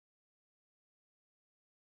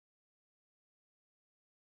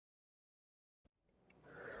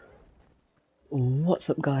What's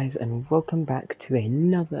up guys, and welcome back to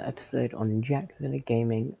another episode on Jacksville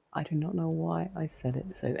Gaming. I do not know why I said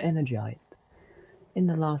it so energized. In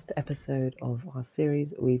the last episode of our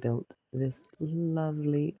series, we built this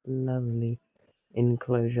lovely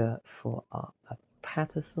enclosure for our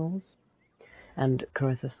apatosaurs and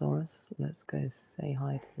Corythosaurus. Let's go say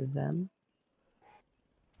hi to them.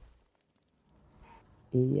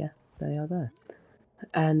 Yes, they are there.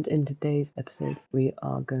 And in today's episode, we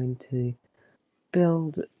are going to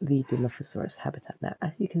build the dilophosaurus habitat. Now,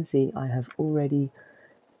 as you can see, I have already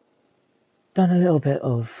done a little bit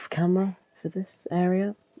of camera for this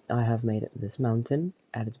area. I have made it this mountain,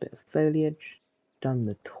 added a bit of foliage, done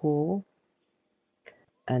the tour,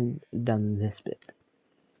 and done this bit.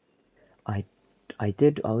 I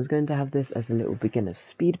was going to have this as a little beginner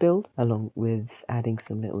speed build, along with adding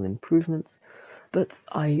some little improvements, but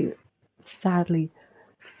I sadly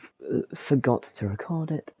forgot to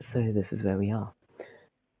record it, so this is where we are.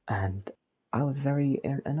 And I was very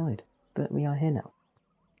annoyed, but we are here now.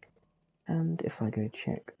 And if I go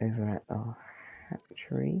check over at our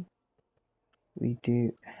hatchery, we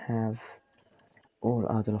do have all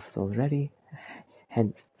our dilophosaurs ready,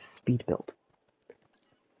 hence the speed build.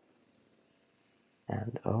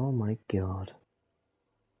 And oh my god,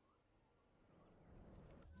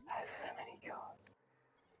 there's so many cars.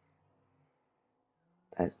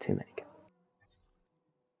 There's too many cars.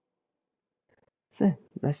 So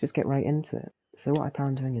let's just get right into it. So what I plan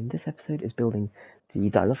on doing in this episode is building the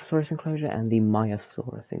Dilophosaurus enclosure and the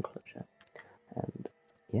Myosaurus enclosure. And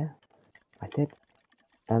yeah, I did.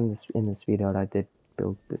 And in the speed build I did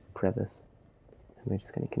build this crevice. And we're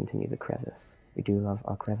just going to continue the crevice. We do love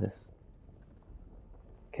our crevice.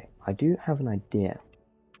 Okay, I do have an idea.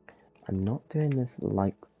 I'm not doing this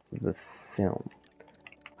like the film.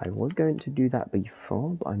 I was going to do that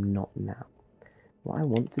before, but I'm not now. What I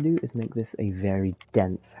want to do is make this a very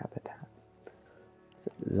dense habitat.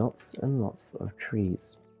 So lots and lots of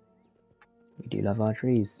trees. We do love our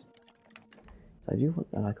trees. So I do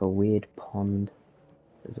want like a weird pond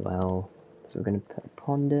as well. So we're going to put a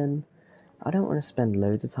pond in. I don't want to spend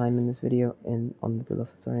loads of time in this video on the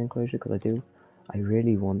Dilophosaurus enclosure because I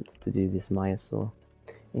really want to do this Myosaur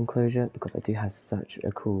enclosure because I do have such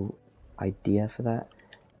a cool idea for that,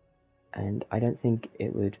 and I don't think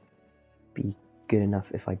it would be good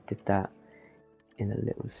enough if I did that in a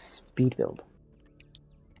little speed build,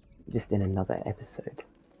 just in another episode.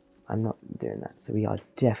 I'm not doing that, so we are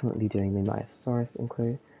definitely doing the Myosaura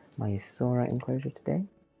enclosure today,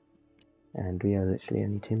 and we are literally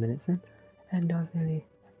only 2 minutes in, and I've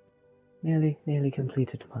nearly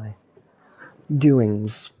completed my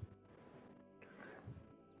doings.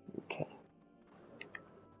 Okay.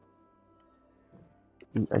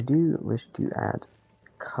 I do wish to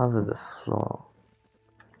cover the floor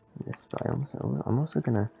in this biome, so I'm also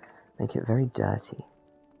gonna make it very dirty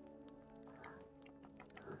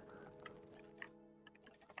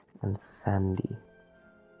and sandy.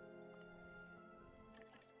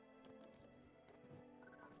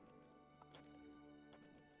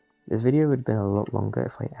 This video would have been a lot longer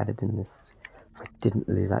if I didn't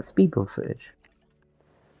lose that speed build footage.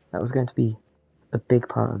 That was going to be a big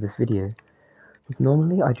part of this video, because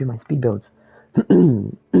normally I do my speed builds 8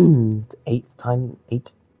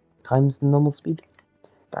 times the normal speed.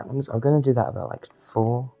 I'm going to do that about like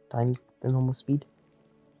 4 times the normal speed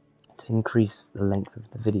to increase the length of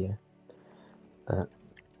the video, but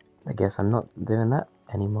I guess I'm not doing that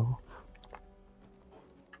anymore.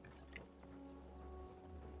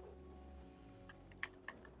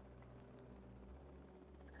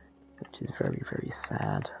 Which is very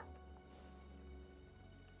sad.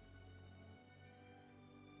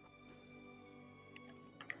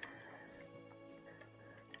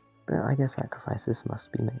 But I guess sacrifices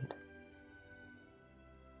must be made.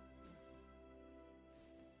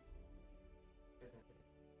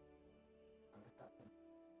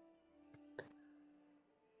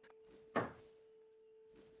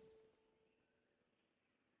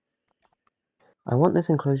 I want this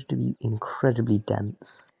enclosure to be incredibly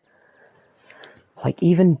dense. Like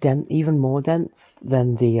even more dense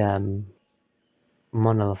than the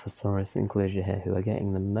Monolophosaurus enclosure here, who are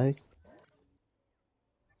getting the most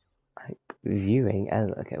like viewing.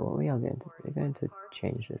 Okay, well we're going to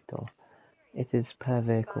change this door. It is per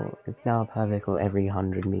vehicle. It's now per vehicle every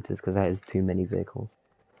 100 meters because that is too many vehicles.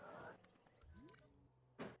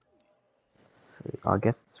 So our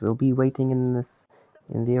guests will be waiting in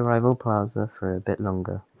the arrival plaza for a bit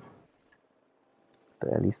longer.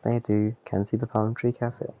 But at least they can see the Palm Tree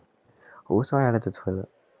Cafe. Also, I added a toilet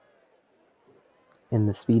in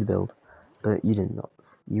the speed build, but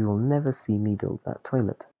you will never see me build that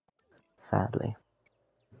toilet. sadly.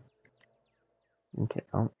 Okay,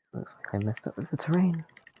 oh, looks like I messed up with the terrain.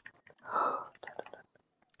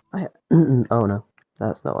 Oh no,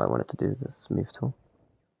 that's not what I wanted to do, the smooth tool.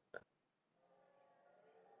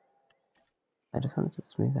 I just wanted to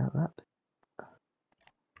smooth out that bit.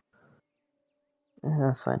 Yeah,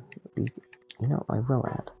 that's fine. You know, I will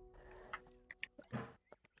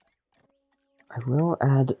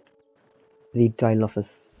add the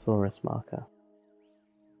dilophosaurus marker.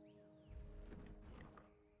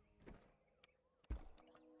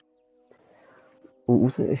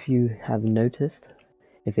 Also, if you have noticed,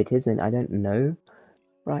 if it isn't, I don't know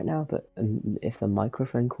right now, but if the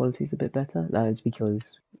microphone quality is a bit better, that is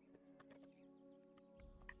because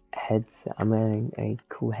I'm wearing a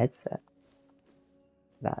cool headset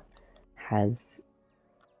that has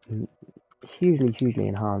hugely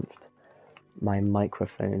enhanced my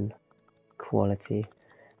microphone quality.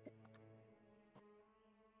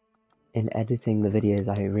 In editing the videos,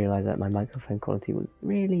 I realized that my microphone quality was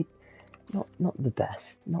really not the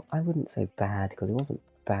best. I wouldn't say bad, because it wasn't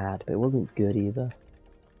bad, but it wasn't good either.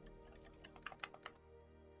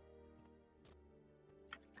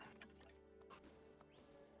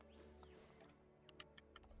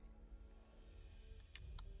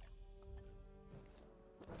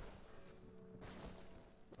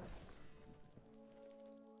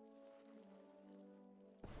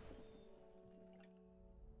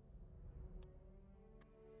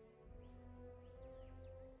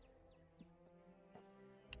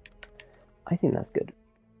 I think that's good.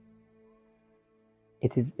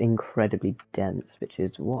 It is incredibly dense, which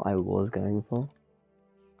is what I was going for.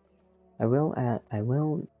 I will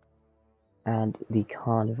add the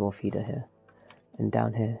carnivore feeder here, and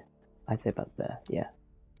down here, I'd say about there. Yeah.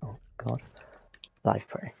 Oh God. Live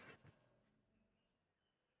prey.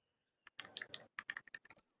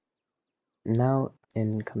 Now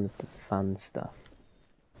in comes the fun stuff.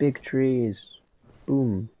 Big trees.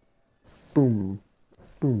 Boom. Boom.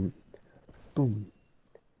 Boom. Boom.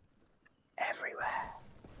 Everywhere.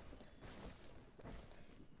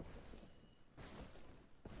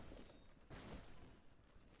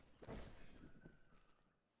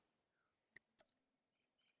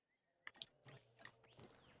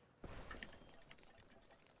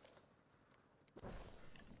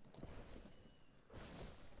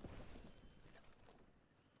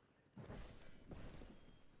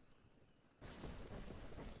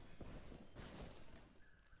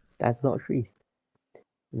 That's a lot of trees.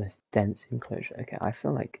 The most dense enclosure. Okay, I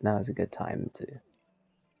feel like now is a good time to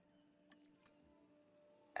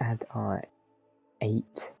add our 8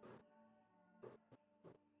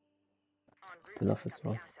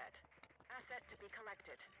 dilophosaurus.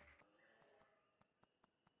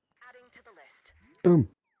 Boom!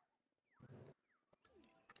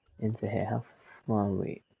 Into here. How far are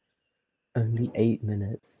we? Only 8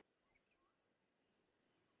 minutes.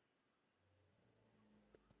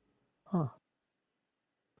 Huh.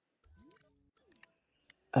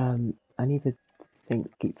 I need to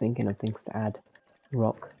keep thinking of things to add.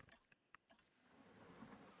 Rock.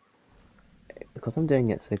 Because I'm doing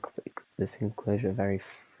it so quick, this enclosure very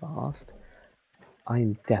fast,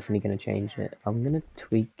 I'm definitely going to change it. I'm going to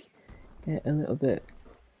tweak it a little bit.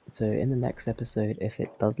 So in the next episode, if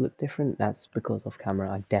it does look different, that's because off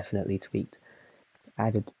camera I definitely tweaked.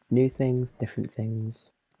 Added new things, different things.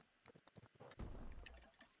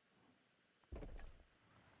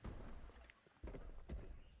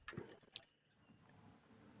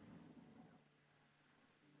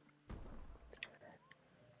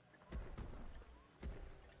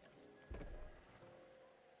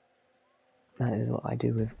 That is what I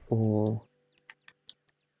do with all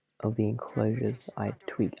of the enclosures. I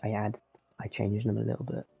tweak, I change them a little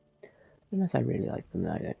bit. Unless I really like them,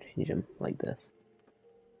 then I don't change them like this.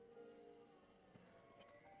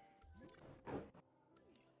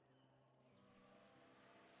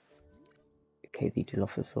 Okay, the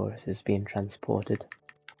Dilophosaurus is being transported.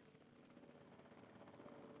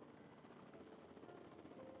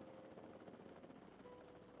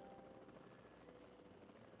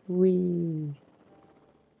 Whee!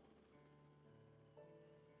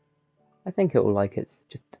 I think it will like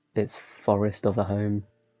its forest of a home.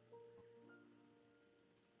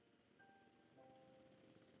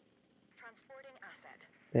 Transporting asset.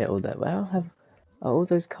 They're all there. Well, are all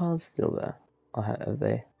those cars still there? Or are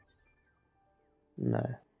they? No.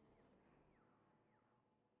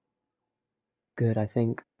 Good, I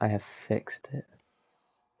think I have fixed it.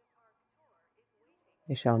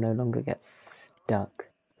 It shall no longer get stuck.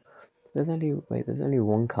 There's only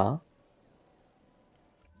one car?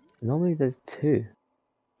 Normally there's 2.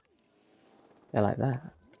 They're like that.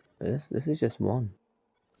 But this is just one.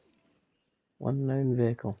 One lone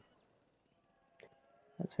vehicle.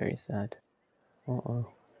 That's very sad. Uh-oh.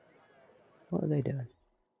 What are they doing?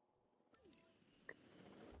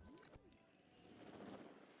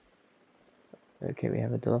 Okay, we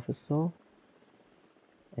have a dilophosaurus,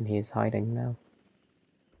 and he is hiding now.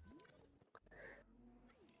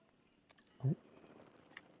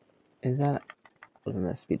 Is that...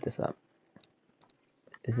 Let's speed this up.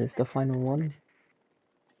 Is this the final one?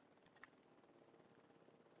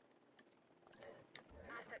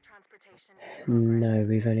 Asset transportation in progress. No,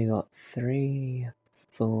 we've only got 3,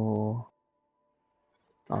 4,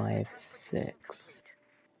 5, 6. Complete.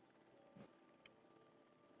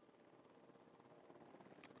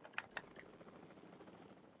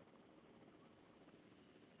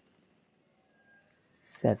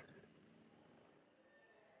 7.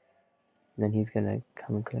 And then he's gonna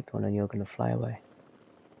come and collect one and you're gonna fly away.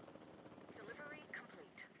 Delivery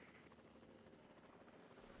complete.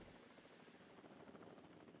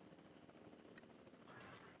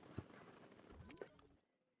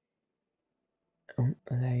 Oh,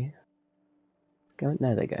 are they going?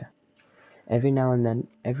 There they go. Every now and then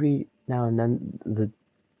the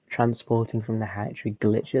transporting from the hatchery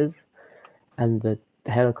glitches and the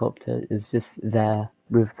helicopter is just there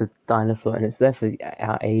with the dinosaur and it's there for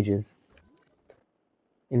ages.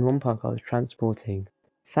 In one park I was transporting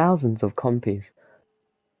thousands of compies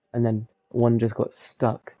and then one just got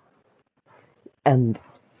stuck and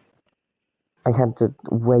I had to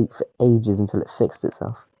wait for ages until it fixed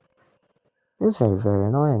itself. It was very, very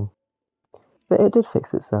annoying. But it did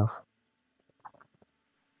fix itself.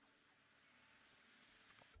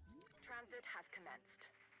 Transit has commenced.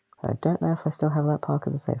 I don't know if I still have that park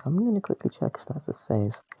as a save. I'm going to quickly check if that's a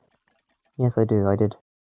save. Yes, I do. I did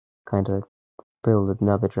kind of build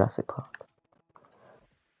another Jurassic Park.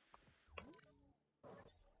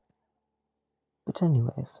 But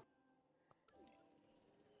anyways.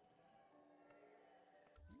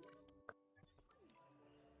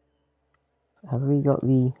 Have we got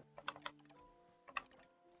the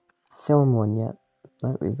film one yet?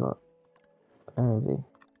 No, we got... Where is he?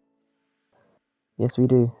 Yes, we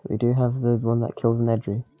do. We do have the one that kills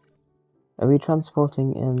Nedry. Are we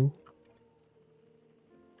transporting in...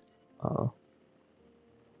 Oh.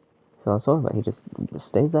 So I was talking about he just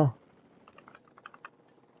stays there.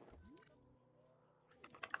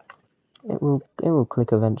 It will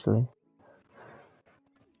click eventually.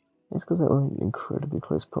 It's because they're all in incredibly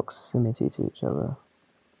close proximity to each other.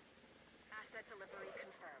 Asset delivery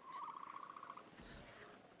confirmed.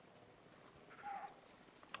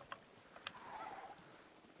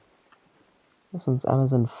 This one's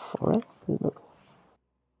Amazon Forest. It looks...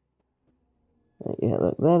 Yeah,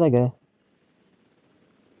 look, there they go.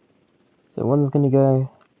 So one's gonna go...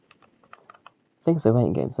 I think it's a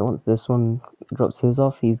waiting game, so once this one drops his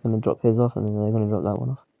off, he's gonna drop his off, and then they're gonna drop that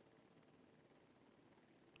one off.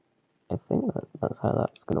 I think that's how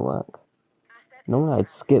that's gonna work. Asset Normally I'd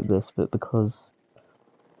skip this, but because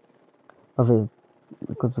of the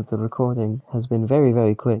recording has been very,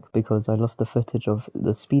 very quick because I lost the footage of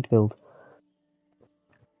the speed build.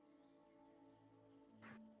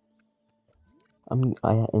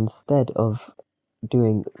 Instead of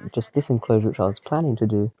doing just this enclosure, which I was planning to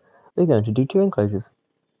do, we're going to do 2 enclosures.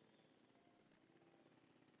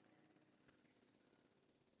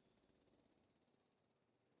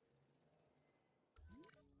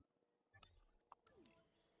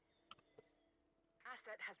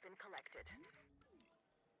 asset has been collected.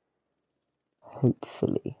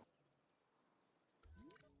 Hopefully.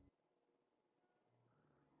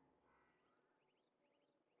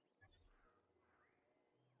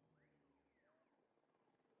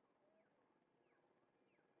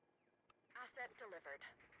 Asset delivered.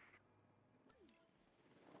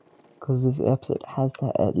 Because this episode has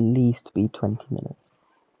to at least be 20 minutes.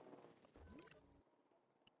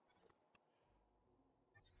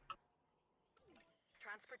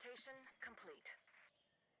 Transportation complete.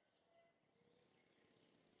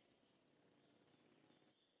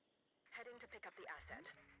 Heading to pick up the asset.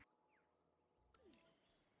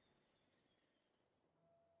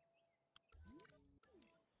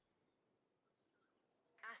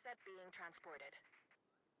 Asset being transported.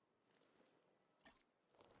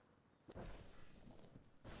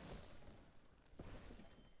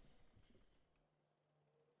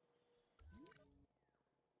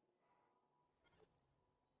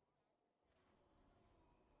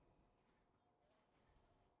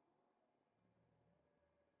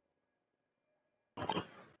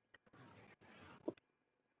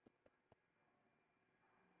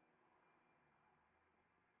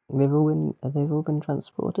 They've all been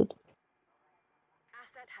transported?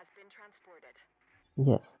 Asset has been transported.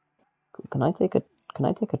 Yes. Can I take a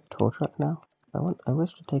tour truck now? I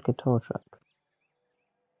wish to take a tour truck.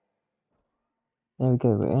 There we go,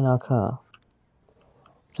 we're in our car.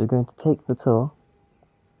 So we're going to take the tour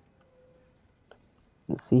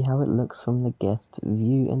and see how it looks from the guest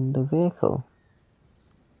view in the vehicle.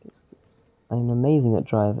 I'm amazing at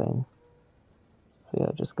driving. So we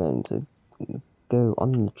are just going to go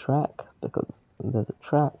on the track because there's a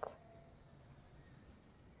track.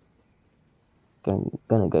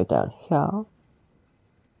 Gonna go down here.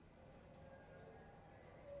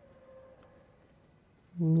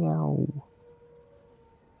 Meow.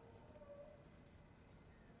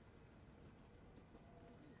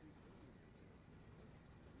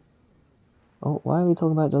 Oh, why are we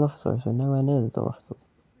talking about dilophosaurus? We're nowhere near the dilophosaurus.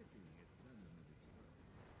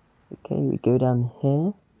 Okay, we go down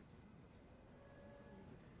here.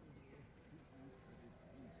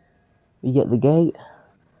 We get the gate.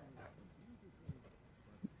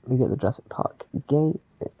 We get the Jurassic Park gate.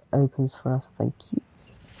 It opens for us, thank you.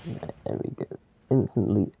 Right, there we go.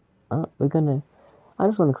 Instantly. I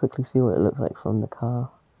just want to quickly see what it looks like from the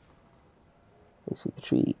car. Face through the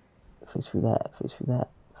tree. Face through that. Face through that.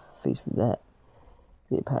 Face through that.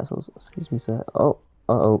 The parcels. Excuse me, sir. Oh.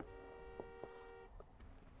 Uh-oh.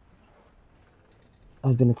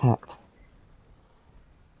 I've been attacked.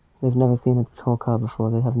 They've never seen a tall car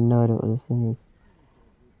before. They have no idea what this thing is.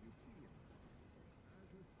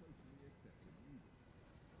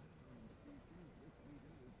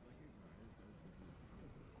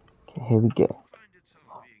 Okay, here we go.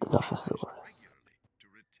 Dilophosaurus.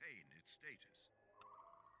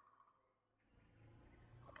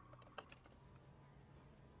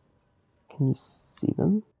 Can you see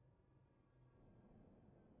them?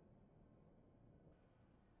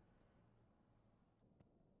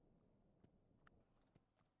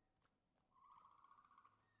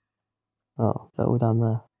 Oh, they're all down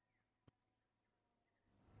there.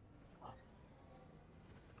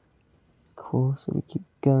 It's cool, so we keep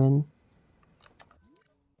going.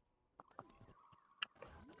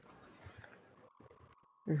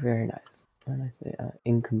 Very nice. And I say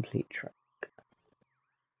incomplete track.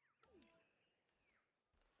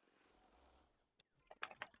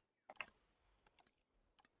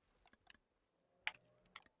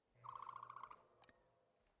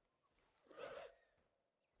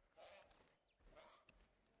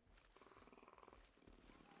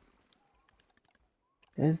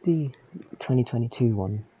 There's the 2022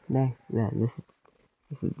 one. No, this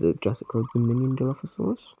is the Jurassic World Dominion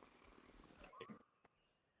Dilophosaurus.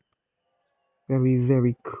 Very,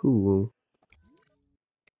 very cool.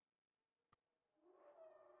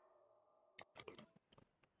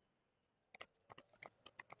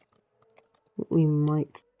 What we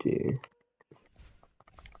might do...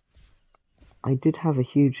 I did have a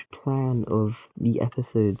huge plan of the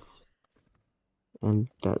episodes, and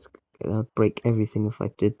that's break everything if I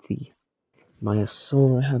did the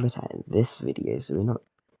Myosaur habitat in this video, so we're not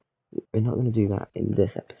going to do that in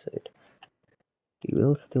this episode. We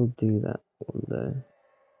will still do that one though.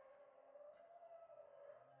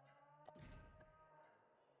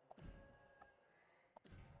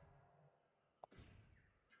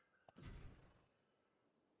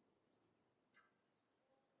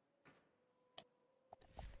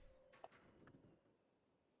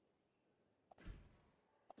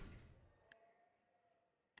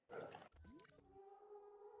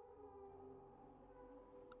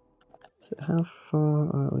 So how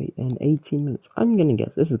far are we in? 18 minutes. I'm gonna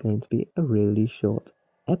guess this is going to be a really short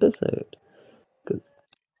episode, because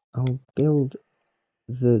I'll build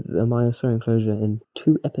the Myosaur enclosure in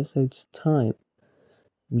 2 episodes time.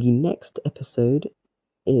 The next episode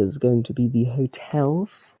is going to be the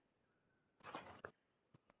hotels.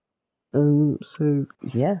 So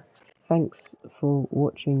yeah, thanks for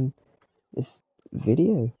watching this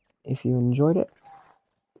video. If you enjoyed it,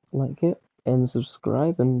 like it and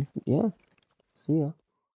subscribe, and yeah, see ya.